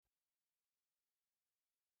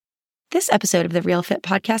This episode of the Real Fit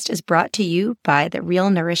podcast is brought to you by the Real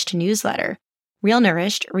Nourished newsletter. Real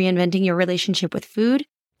Nourished, reinventing your relationship with food,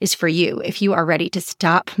 is for you if you are ready to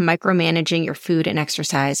stop micromanaging your food and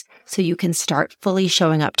exercise so you can start fully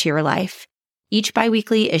showing up to your life. Each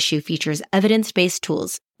biweekly issue features evidence-based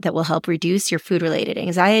tools that will help reduce your food-related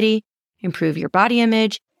anxiety, improve your body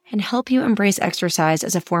image, and help you embrace exercise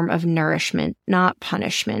as a form of nourishment, not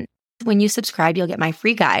punishment. When you subscribe, you'll get my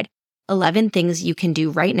free guide, 11 things you can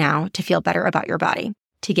do right now to feel better about your body.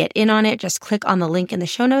 To get in on it, just click on the link in the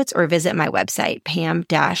show notes or visit my website,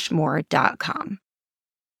 pam-moore.com.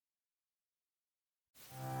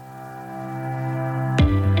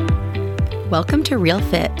 Welcome to Real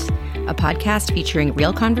Fit, a podcast featuring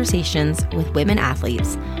real conversations with women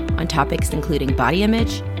athletes on topics including body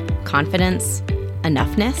image, confidence,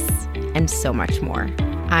 enoughness, and so much more.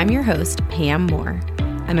 I'm your host, Pam Moore.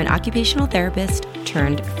 I'm an occupational therapist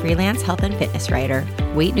turned freelance health and fitness writer,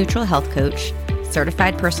 weight-neutral health coach,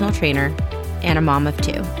 certified personal trainer, and a mom of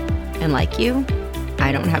two. And like you,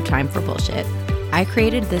 I don't have time for bullshit. I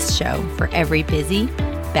created this show for every busy,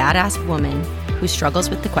 badass woman who struggles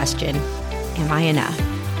with the question, am I enough?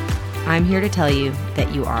 I'm here to tell you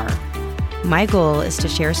that you are. My goal is to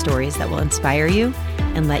share stories that will inspire you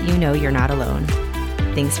and let you know you're not alone.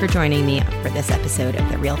 Thanks for joining me for this episode of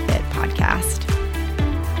the Real Fit podcast.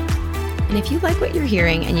 And if you like what you're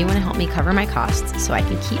hearing and you want to help me cover my costs so I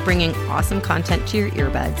can keep bringing awesome content to your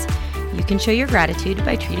earbuds, you can show your gratitude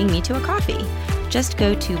by treating me to a coffee. Just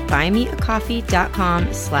go to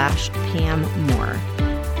buymeacoffee.com/Pam Moore.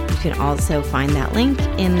 You can also find that link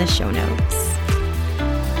in the show notes.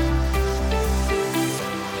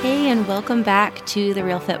 Hey, and welcome back to the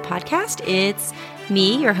Real Fit podcast. It's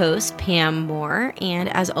me, your host, Pam Moore, and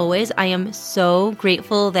as always, I am so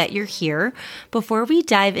grateful that you're here. Before we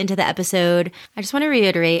dive into the episode, I just want to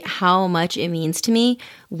reiterate how much it means to me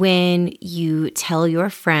when you tell your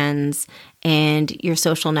friends and your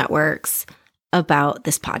social networks about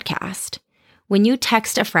this podcast. When you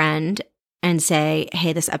text a friend and say,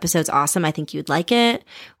 hey, this episode's awesome, I think you'd like it.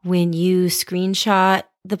 When you screenshot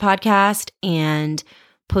the podcast and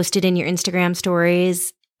post it in your Instagram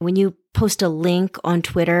stories, when you post a link on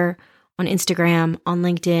Twitter, on Instagram, on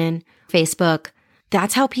LinkedIn, Facebook,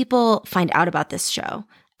 that's how people find out about this show.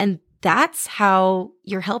 And that's how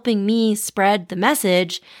you're helping me spread the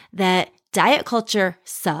message that diet culture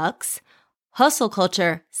sucks, hustle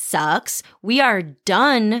culture sucks. We are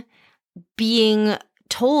done being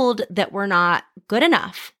told that we're not good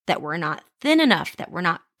enough, that we're not thin enough, that we're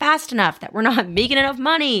not fast enough, that we're not making enough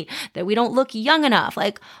money, that we don't look young enough.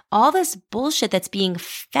 Like all this bullshit that's being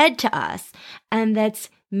fed to us and that's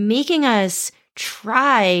making us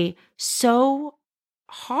try so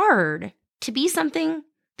hard to be something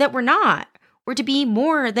that we're not, or to be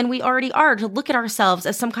more than we already are, to look at ourselves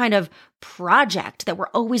as some kind of project that we're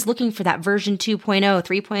always looking for that version 2.0,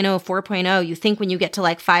 3.0, 4.0. You think when you get to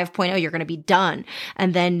like 5.0, you're going to be done.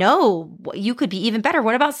 And then no, you could be even better.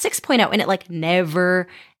 What about 6.0? And it like never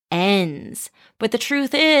ends. But the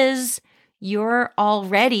truth is, you're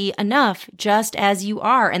already enough just as you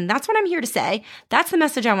are. And that's what I'm here to say. That's the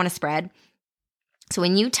message I want to spread. So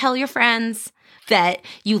when you tell your friends that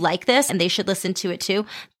you like this and they should listen to it too,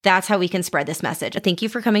 that's how we can spread this message. Thank you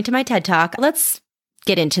for coming to my TED Talk. Let's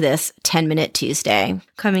get into this 10-minute Tuesday.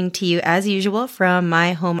 Coming to you as usual from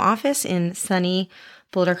my home office in sunny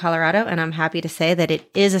Boulder, Colorado. And I'm happy to say that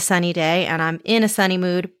it is a sunny day and I'm in a sunny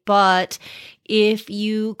mood. But if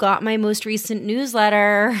you got my most recent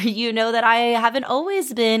newsletter, you know that I haven't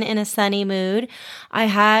always been in a sunny mood. I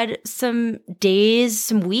had some days,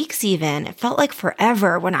 some weeks even. It felt like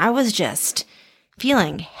forever when I was just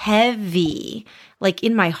feeling heavy, like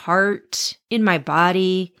in my heart, in my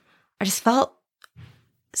body. I just felt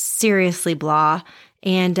seriously blah.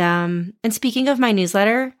 And speaking of my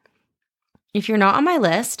newsletter, if you're not on my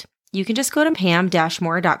list, you can just go to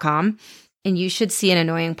pam-moore.com and you should see an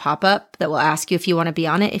annoying pop-up that will ask you if you want to be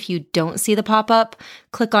on it. If you don't see the pop-up,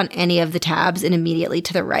 click on any of the tabs and immediately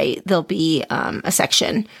to the right, there'll be a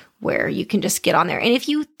section where you can just get on there. And if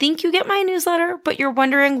you think you get my newsletter, but you're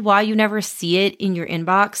wondering why you never see it in your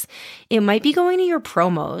inbox, it might be going to your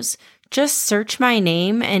promos. Just search my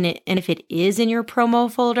name, and if it is in your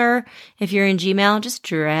promo folder, if you're in Gmail, just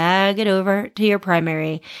drag it over to your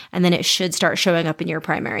primary, and then it should start showing up in your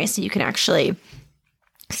primary so you can actually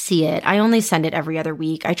see it. I only send it every other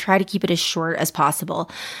week. I try to keep it as short as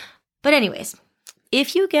possible. But anyways,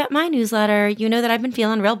 if you get my newsletter, you know that I've been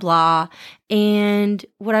feeling real blah. And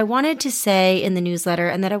what I wanted to say in the newsletter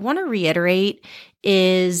and that I want to reiterate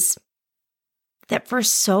is that for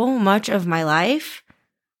so much of my life,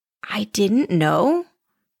 I didn't know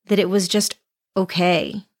that it was just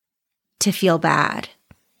okay to feel bad.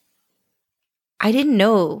 I didn't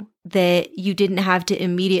know that you didn't have to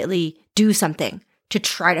immediately do something to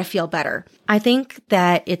try to feel better. I think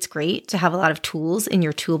that it's great to have a lot of tools in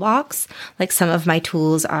your toolbox. Like some of my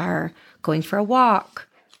tools are going for a walk,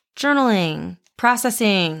 journaling,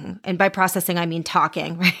 processing. And by processing, I mean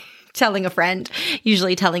talking, right? Telling a friend,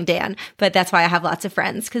 usually telling Dan. But that's why I have lots of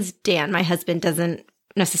friends, because Dan, my husband, doesn't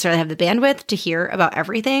necessarily have the bandwidth to hear about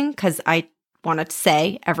everything because I want to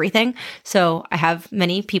say everything. So I have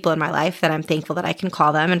many people in my life that I'm thankful that I can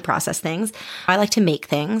call them and process things. I like to make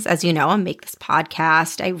things. As you know, I make this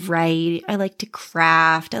podcast. I write. I like to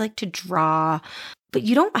craft. I like to draw. But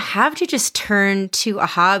you don't have to just turn to a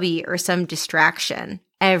hobby or some distraction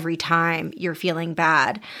every time you're feeling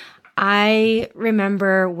bad. I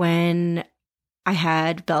remember when I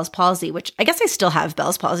had Bell's palsy, which I guess I still have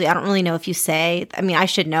Bell's palsy. I don't really know if you say, I mean, I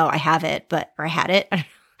should know I have it, or I had it.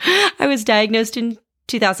 I was diagnosed in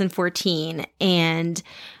 2014, and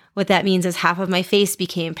what that means is half of my face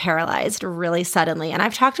became paralyzed really suddenly. And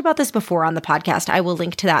I've talked about this before on the podcast. I will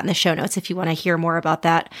link to that in the show notes if you want to hear more about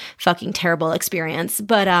that fucking terrible experience.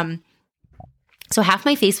 But so half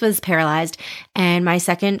my face was paralyzed, and my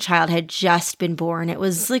second child had just been born. It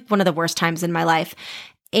was like one of the worst times in my life.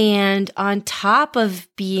 And on top of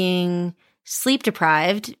being sleep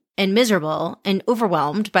deprived and miserable and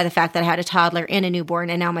overwhelmed by the fact that I had a toddler and a newborn,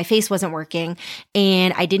 and now my face wasn't working,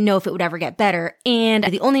 and I didn't know if it would ever get better. And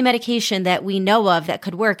the only medication that we know of that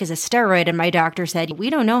could work is a steroid. And my doctor said, we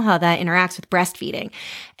don't know how that interacts with breastfeeding.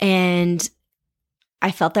 And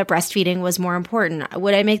I felt that breastfeeding was more important.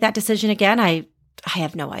 Would I make that decision again? I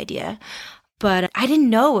have no idea. But I didn't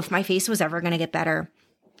know if my face was ever going to get better.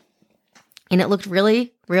 And it looked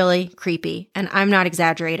really, really creepy. And I'm not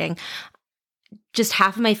exaggerating. Just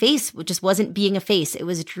half of my face just wasn't being a face. It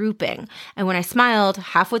was drooping. And when I smiled,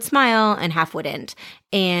 half would smile and half wouldn't.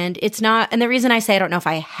 And it's not, and the reason I say I don't know if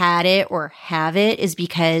I had it or have it is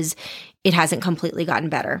because it hasn't completely gotten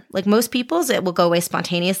better. Like most people's, it will go away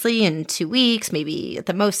spontaneously in 2 weeks, maybe at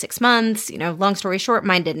the most 6 months. You know, long story short,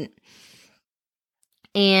 mine didn't.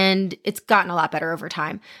 And it's gotten a lot better over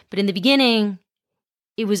time. But in the beginning,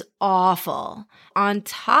 it was awful. On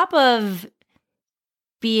top of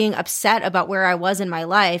being upset about where I was in my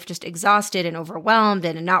life, just exhausted and overwhelmed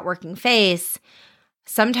and a not working face,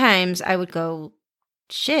 sometimes I would go,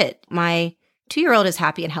 shit, my 2-year-old is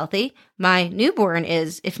happy and healthy. My newborn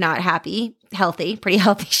is, if not happy, healthy, pretty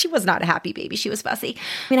healthy. She was not a happy baby. She was fussy.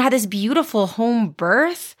 I mean, I had this beautiful home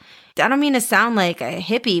birth. I don't mean to sound like a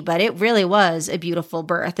hippie, but it really was a beautiful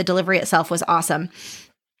birth. The delivery itself was awesome.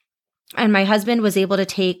 And my husband was able to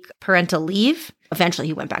take parental leave. Eventually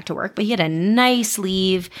he went back to work, but he had a nice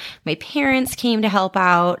leave. My parents came to help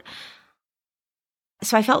out.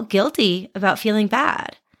 So I felt guilty about feeling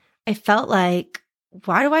bad. I felt like,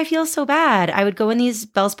 why do I feel so bad? I would go in these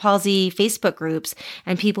Bell's palsy Facebook groups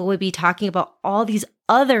and people would be talking about all these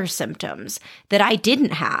other symptoms that I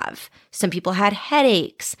didn't have. Some people had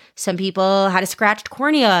headaches. Some people had a scratched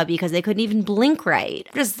cornea because they couldn't even blink right.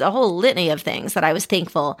 Just a whole litany of things that I was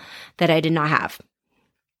thankful that I did not have.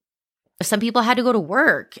 Some people had to go to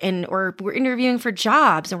work or were interviewing for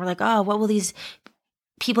jobs and were like, oh, what will these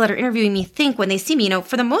people that are interviewing me think when they see me? You know,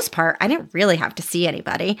 for the most part, I didn't really have to see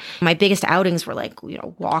anybody. My biggest outings were like, you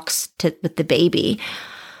know, walks with the baby.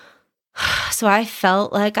 So I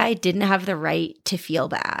felt like I didn't have the right to feel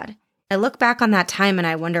bad. I look back on that time and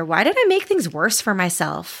I wonder, why did I make things worse for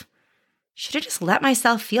myself? Should have just let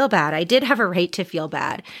myself feel bad. I did have a right to feel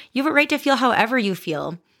bad. You have a right to feel however you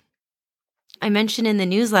feel. I mentioned in the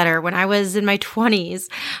newsletter when I was in my 20s,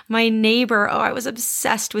 my neighbor, I was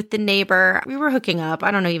obsessed with the neighbor. We were hooking up.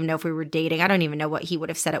 I don't even know if we were dating. I don't even know what he would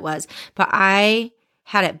have said it was, but I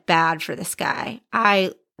had it bad for this guy.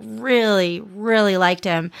 I really, really liked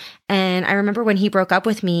him. And I remember when he broke up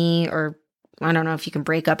with me, or I don't know if you can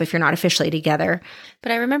break up if you're not officially together,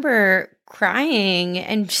 but I remember crying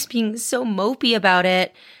and just being so mopey about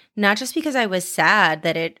it, not just because I was sad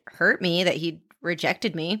that it hurt me that he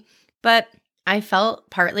rejected me, but I felt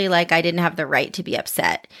partly like I didn't have the right to be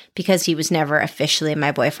upset because he was never officially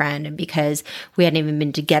my boyfriend and because we hadn't even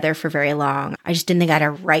been together for very long. I just didn't think I had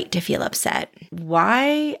a right to feel upset.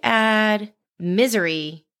 Why add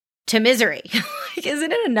misery to misery? Like,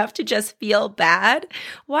 isn't it enough to just feel bad?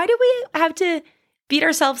 Why do we have to beat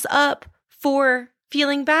ourselves up for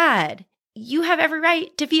feeling bad? You have every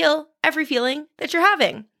right to feel every feeling that you're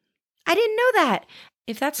having. I didn't know that.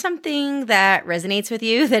 If that's something that resonates with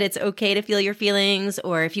you, that it's okay to feel your feelings,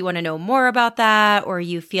 or if you want to know more about that, or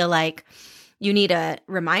you feel like you need a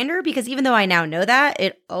reminder, because even though I now know that,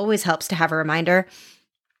 it always helps to have a reminder.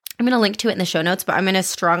 I'm going to link to it in the show notes, but I'm going to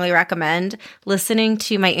strongly recommend listening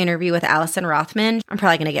to my interview with Allison Rothman. I'm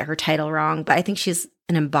probably going to get her title wrong, but I think she's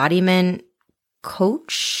an embodiment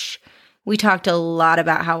coach. We talked a lot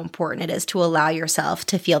about how important it is to allow yourself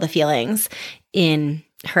to feel the feelings in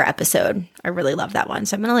her episode. I really love that one.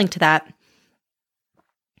 So I'm going to link to that.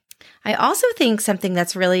 I also think something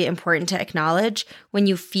that's really important to acknowledge when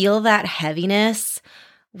you feel that heaviness,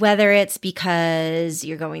 whether it's because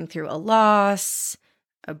you're going through a loss,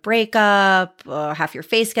 a breakup, or half your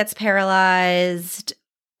face gets paralyzed,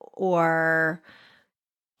 or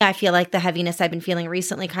I feel like the heaviness I've been feeling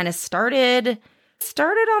recently kind of started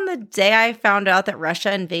on the day I found out that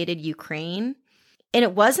Russia invaded Ukraine. And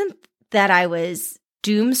it wasn't that I was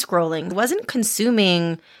doom scrolling, wasn't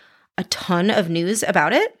consuming a ton of news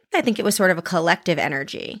about it. I think it was sort of a collective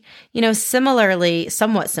energy.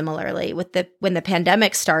 Somewhat similarly, when the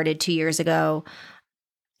pandemic started 2 years ago,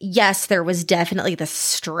 yes, there was definitely the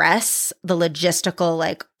stress, the logistical,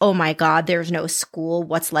 like, oh my God, there's no school.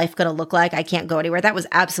 What's life going to look like? I can't go anywhere. That was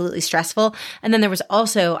absolutely stressful. And then there was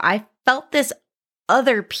also, I felt this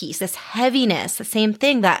other piece, this heaviness, the same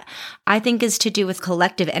thing that I think is to do with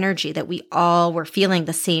collective energy, that we all were feeling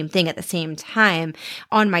the same thing at the same time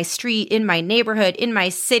on my street, in my neighborhood, in my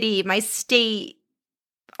city, my state,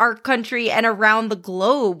 our country, and around the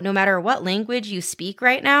globe. No matter what language you speak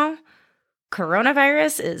right now,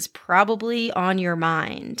 coronavirus is probably on your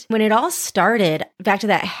mind. When it all started, back to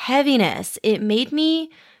that heaviness, it made me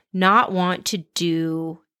not want to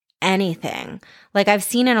do anything. Like I've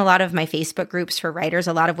seen in a lot of my Facebook groups for writers,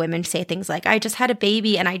 a lot of women say things like, I just had a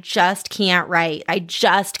baby and I just can't write. I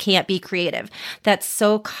just can't be creative. That's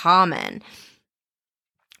so common.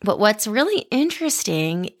 But what's really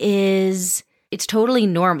interesting is it's totally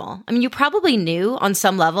normal. I mean, you probably knew on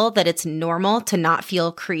some level that it's normal to not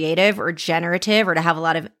feel creative or generative or to have a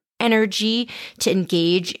lot of energy to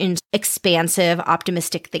engage in expansive,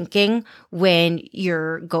 optimistic thinking when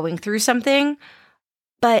you're going through something.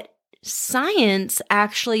 But science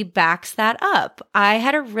actually backs that up. I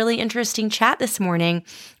had a really interesting chat this morning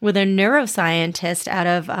with a neuroscientist out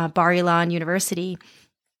of Bar-Ilan University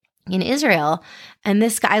in Israel. And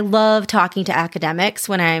this guy, I love talking to academics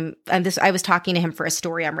when I was talking to him for a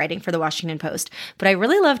story I'm writing for the Washington Post, but I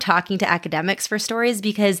really love talking to academics for stories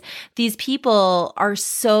because these people are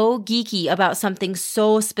so geeky about something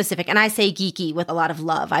so specific. And I say geeky with a lot of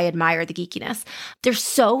love. I admire the geekiness. They're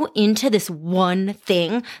so into this one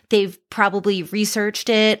thing. They've probably researched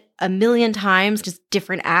it a million times, just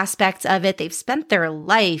different aspects of it. They've spent their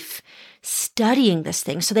life studying this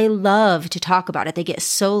thing. So they love to talk about it. They get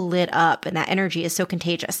so lit up and that energy is so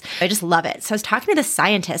contagious. I just love it. So I was talking to the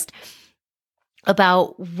scientist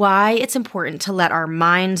about why it's important to let our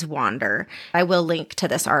minds wander. I will link to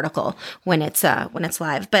this article when it's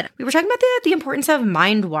live. But we were talking about the importance of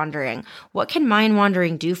mind wandering. What can mind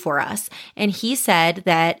wandering do for us? And he said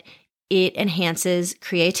that it enhances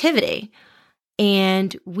creativity.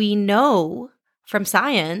 And we know from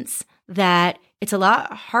science that it's a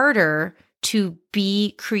lot harder to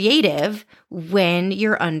be creative when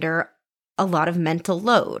you're under a lot of mental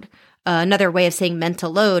load. Another way of saying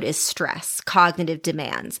mental load is stress, cognitive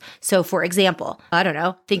demands. So for example, I don't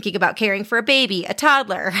know, thinking about caring for a baby, a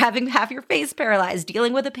toddler, having half your face paralyzed,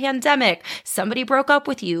 dealing with a pandemic, somebody broke up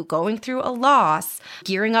with you, going through a loss,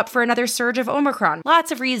 gearing up for another surge of Omicron.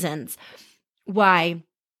 Lots of reasons why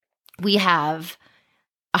we have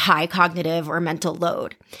a high cognitive or mental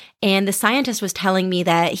load. And the scientist was telling me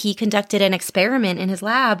that he conducted an experiment in his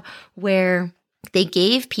lab where they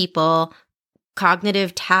gave people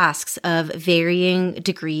cognitive tasks of varying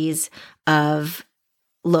degrees of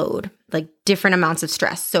load, like different amounts of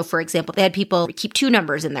stress. So for example, they had people keep 2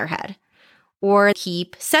 numbers in their head or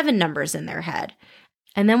keep 7 numbers in their head.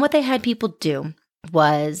 And then what they had people do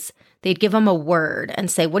was they'd give them a word and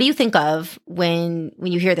say, what do you think of when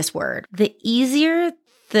you hear this word? The easier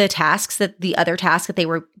the other task that they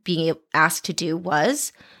were being asked to do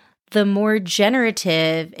was, the more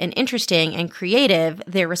generative and interesting and creative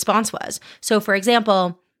their response was. So for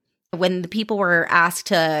example, when the people were asked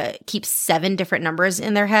to keep 7 different numbers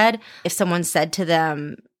in their head, if someone said to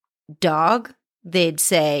them, dog, they'd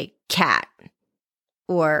say cat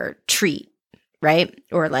or treat, right?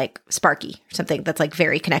 Or like Sparky, or something that's like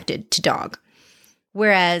very connected to dog.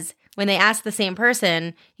 Whereas when they ask the same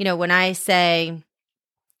person, when I say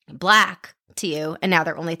black to you, and now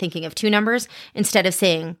they're only thinking of 2 numbers, instead of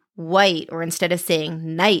saying white or instead of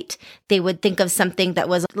saying night, they would think of something that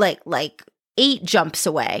was like 8 jumps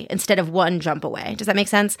away instead of 1 jump away. Does that make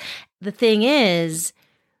sense? The thing is,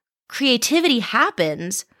 creativity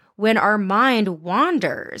happens when our mind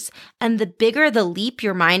wanders. And the bigger the leap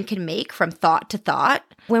your mind can make from thought to thought,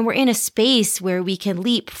 when we're in a space where we can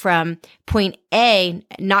leap from point A,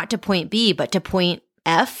 not to point B, but to point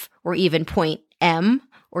F or even point M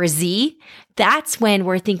or Z, that's when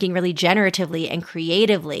we're thinking really generatively and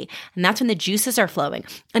creatively. And that's when the juices are flowing.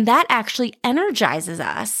 And that actually energizes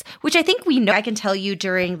us, which I think we know. I can tell you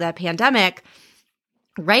during the pandemic,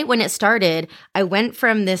 right when it started, I went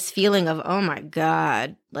from this feeling of, oh my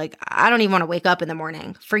God, like I don't even want to wake up in the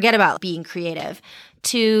morning. Forget about being creative.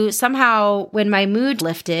 To somehow when my mood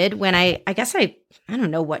lifted, when I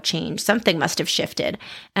don't know what changed. Something must have shifted.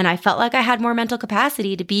 And I felt like I had more mental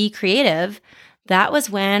capacity to be creative. That was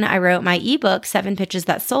when I wrote my ebook, 7 Pitches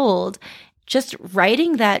That Sold. Just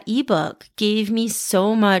writing that ebook gave me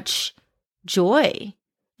so much joy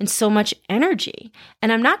and so much energy.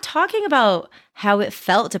 And I'm not talking about how it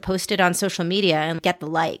felt to post it on social media and get the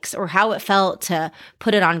likes, or how it felt to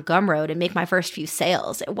put it on Gumroad and make my first few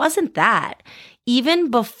sales. It wasn't that. Even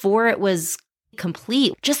before it was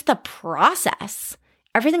complete, just the process,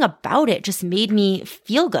 everything about it just made me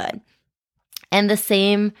feel good. And the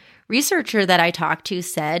same researcher that I talked to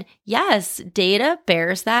said, yes, data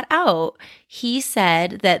bears that out. He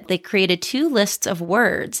said that they created 2 lists of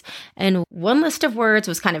words, and one list of words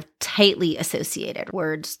was kind of tightly associated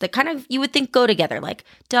words that kind of you would think go together, like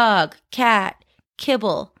dog, cat,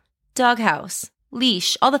 kibble, doghouse,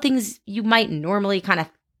 leash, all the things you might normally kind of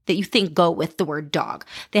that you think go with the word dog.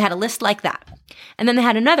 They had a list like that. And then they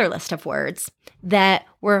had another list of words that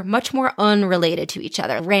were much more unrelated to each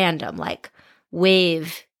other, random, like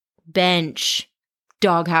wave, bench,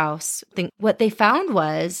 doghouse. What they found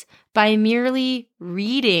was by merely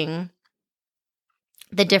reading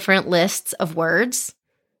the different lists of words,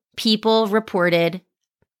 people reported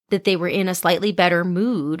that they were in a slightly better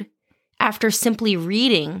mood after simply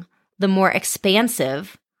reading the more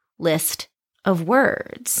expansive list of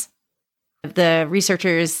words. The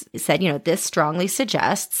researchers said, this strongly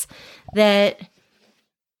suggests that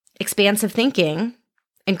expansive thinking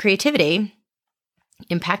and creativity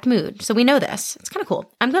impact mood. So we know this. It's kind of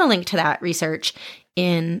cool. I'm going to link to that research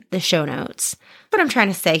in the show notes. What I'm trying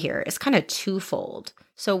to say here is kind of twofold.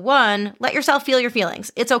 So 1, let yourself feel your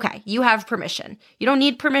feelings. It's okay. You have permission. You don't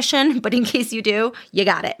need permission, but in case you do, you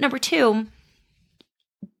got it. Number 2,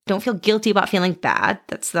 don't feel guilty about feeling bad.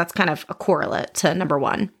 That's kind of a correlate to number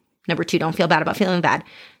 1. Number 2, don't feel bad about feeling bad.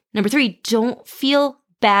 Number 3, don't feel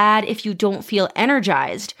bad if you don't feel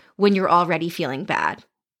energized when you're already feeling bad.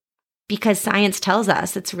 Because science tells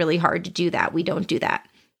us it's really hard to do that. We don't do that.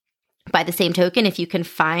 By the same token, if you can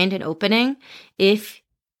find an opening, if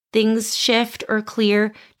things shift or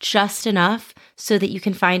clear just enough so that you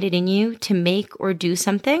can find it in you to make or do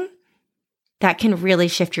something, that can really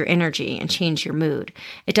shift your energy and change your mood.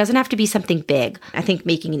 It doesn't have to be something big. I think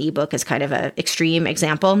making an ebook is kind of an extreme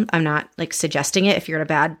example. I'm not like suggesting it if you're in a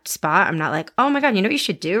bad spot. I'm not like, oh my God, you know what you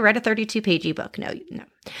should do? Write a 32-page ebook. No.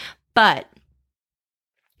 But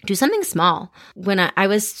do something small. When I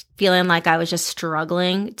was feeling like I was just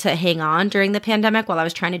struggling to hang on during the pandemic while I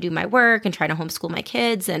was trying to do my work and trying to homeschool my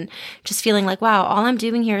kids, and just feeling like, wow, all I'm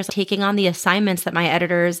doing here is taking on the assignments that my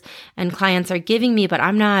editors and clients are giving me, but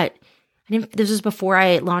this was before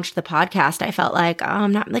I launched the podcast. I felt like,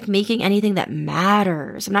 I'm not like making anything that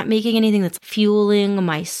matters. I'm not making anything that's fueling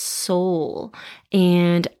my soul.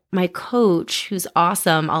 And my coach, who's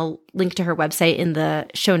awesome, I'll link to her website in the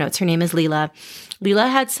show notes. Her name is Leela. Leela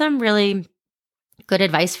had some really good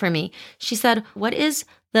advice for me. She said, what is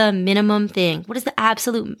the minimum thing? What is the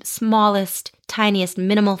absolute smallest, tiniest,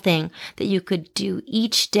 minimal thing that you could do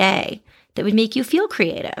each day that would make you feel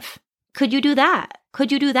creative? Could you do that?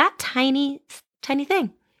 Could you do that tiny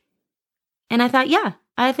thing? And I thought, yeah,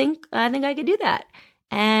 I think I could do that.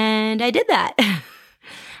 And I did that.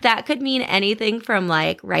 That could mean anything from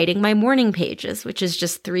like writing my morning pages, which is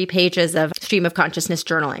just 3 pages of stream of consciousness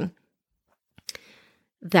journaling.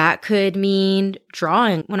 That could mean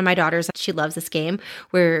drawing. One of my daughters, she loves this game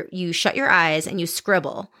where you shut your eyes and you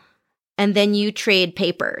scribble, and then you trade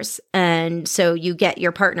papers. And so you get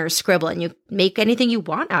your partner's scribble and you make anything you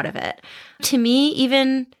want out of it. To me,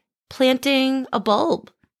 even planting a bulb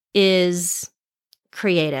is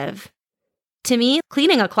creative. To me,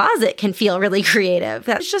 cleaning a closet can feel really creative.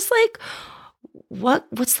 That's just like,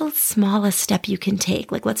 what's the smallest step you can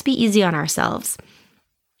take? Like, let's be easy on ourselves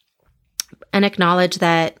and acknowledge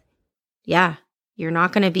that, yeah, you're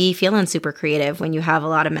not going to be feeling super creative when you have a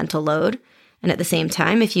lot of mental load. And at the same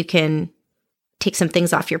time, if you can take some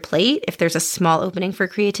things off your plate, if there's a small opening for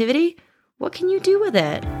creativity, what can you do with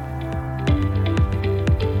it?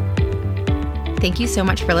 Thank you so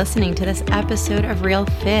much for listening to this episode of Real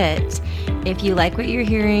Fit. If you like what you're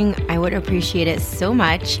hearing, I would appreciate it so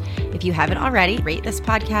much. If you haven't already, rate this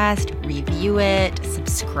podcast, review it,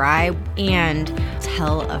 subscribe, and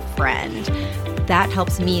tell a friend. That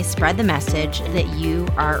helps me spread the message that you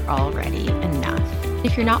are already enough.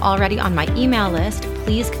 If you're not already on my email list,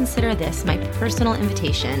 please consider this my personal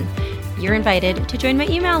invitation. You're invited to join my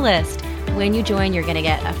email list. When you join, you're going to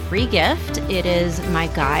get a free gift. It is my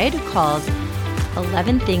guide called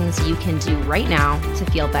 11 Things You Can Do Right Now to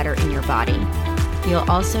Feel Better in Your Body. You'll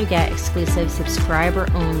also get exclusive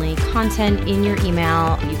subscriber-only content in your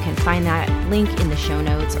email. You can find that link in the show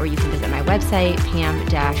notes, or you can visit my website,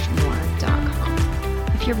 pam-more.com.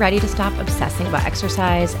 If you're ready to stop obsessing about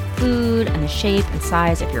exercise, food, and the shape and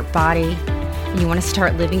size of your body, and you want to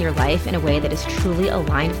start living your life in a way that is truly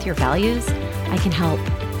aligned with your values, I can help.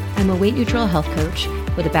 I'm a weight-neutral health coach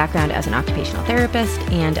with a background as an occupational therapist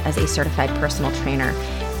and as a certified personal trainer.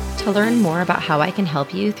 To learn more about how I can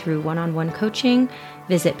help you through one-on-one coaching,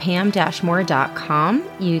 visit pam-more.com.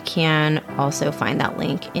 You can also find that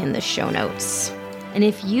link in the show notes. And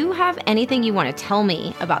if you have anything you want to tell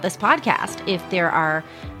me about this podcast, if there are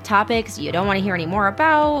topics you don't want to hear any more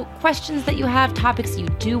about, questions that you have, topics you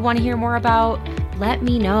do want to hear more about, let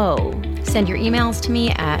me know. Send your emails to me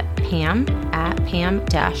at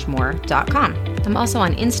pam@pam-more.com. I'm also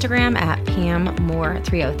on Instagram at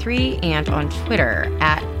pammore303 and on Twitter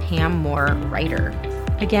at pammorewriter.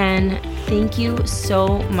 Again, thank you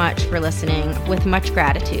so much for listening with much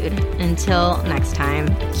gratitude. Until next time,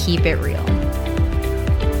 keep it real.